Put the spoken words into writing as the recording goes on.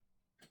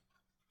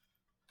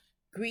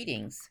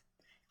Greetings.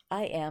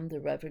 I am the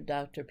Reverend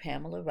Dr.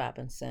 Pamela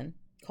Robinson,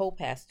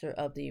 co-pastor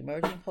of the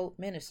Emerging Hope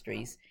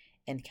Ministries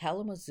in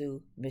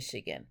Kalamazoo,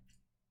 Michigan.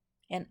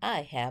 And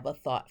I have a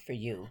thought for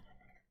you.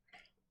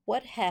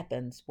 What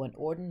happens when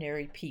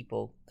ordinary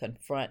people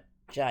confront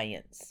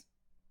giants?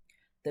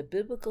 The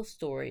biblical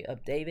story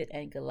of David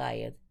and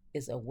Goliath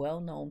is a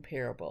well-known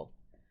parable.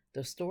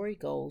 The story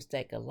goes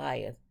that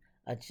Goliath,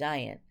 a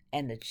giant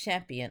and the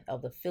champion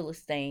of the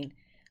Philistine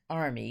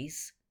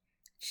armies,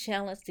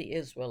 challenged the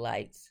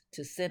Israelites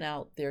to send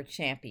out their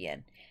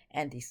champion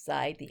and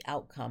decide the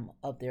outcome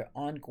of their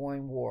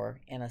ongoing war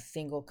in a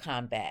single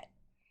combat.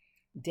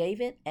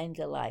 David and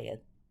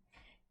Goliath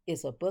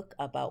is a book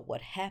about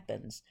what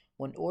happens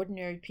when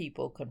ordinary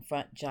people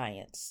confront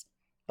giants.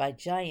 By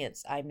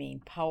giants, I mean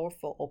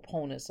powerful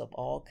opponents of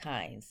all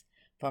kinds,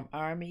 from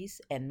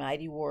armies and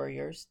mighty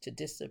warriors to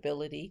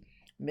disability,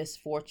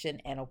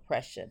 misfortune, and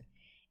oppression.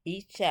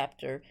 Each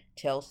chapter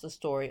tells the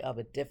story of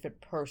a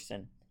different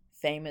person,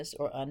 famous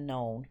or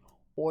unknown,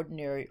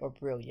 ordinary or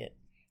brilliant,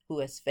 who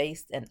has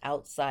faced an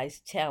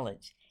outsized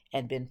challenge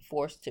and been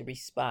forced to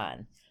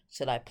respond.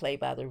 Should I play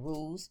by the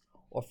rules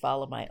or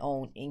follow my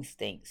own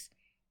instincts?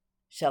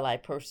 Shall I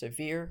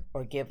persevere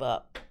or give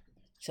up?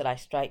 Should I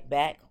strike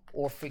back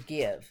or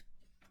forgive?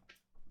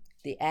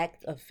 The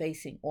act of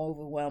facing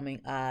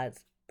overwhelming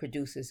odds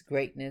produces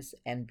greatness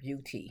and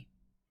beauty.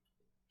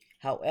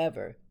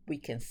 However, we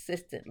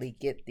consistently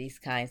get these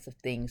kinds of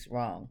things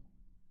wrong.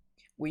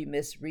 We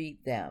misread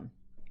them.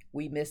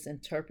 We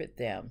misinterpret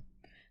them.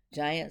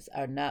 Giants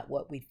are not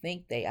what we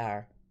think they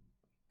are.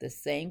 The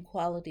same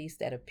qualities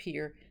that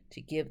appear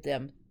to give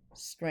them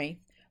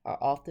strength are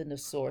often the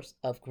source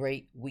of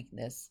great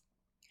weakness.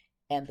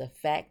 And the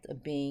fact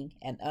of being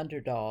an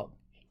underdog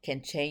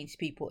can change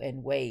people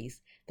in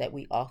ways that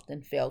we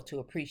often fail to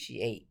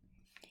appreciate.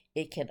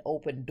 It can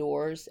open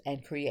doors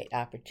and create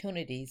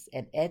opportunities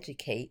and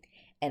educate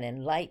and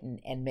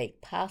enlighten and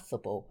make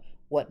possible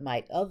what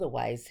might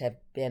otherwise have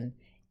been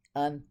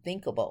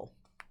unthinkable.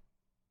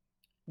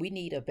 We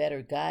need a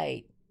better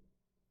guide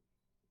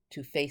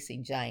to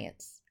facing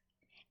giants,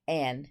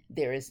 and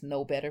there is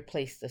no better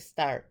place to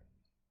start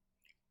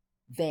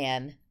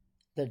than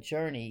the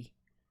journey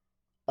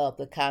of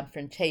the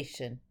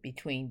confrontation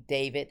between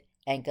David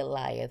and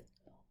Goliath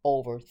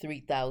over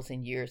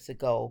 3,000 years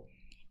ago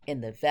in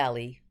the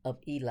Valley of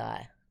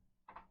Elah.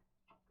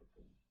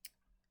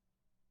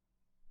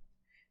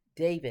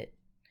 David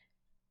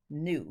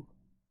knew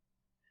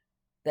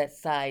that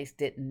size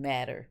didn't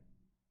matter.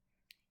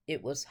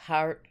 It was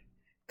heart,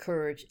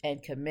 courage,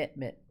 and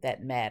commitment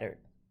that mattered.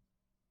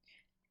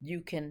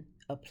 You can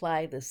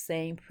apply the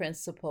same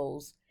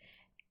principles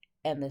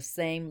and the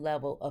same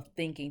level of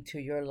thinking to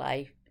your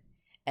life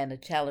and the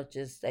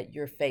challenges that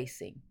you're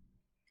facing.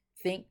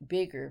 Think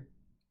bigger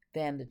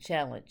than the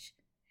challenge.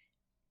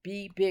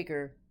 Be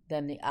bigger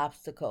than the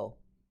obstacle.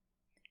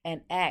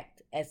 And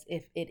act as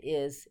if it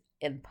is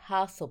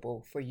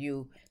impossible for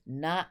you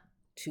not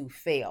to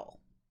fail.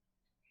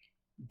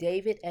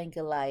 David and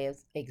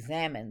Goliath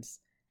examines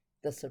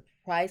the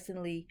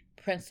surprisingly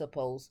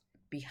principles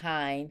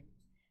behind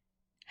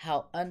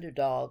how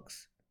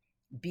underdogs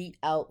beat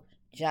out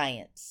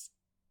giants.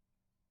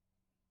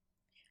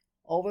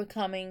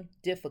 Overcoming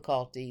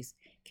difficulties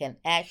can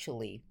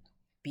actually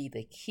be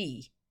the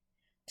key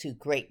to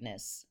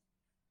greatness.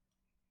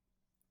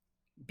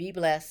 Be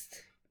blessed,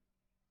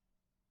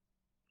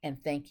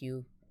 and thank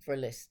you for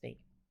listening.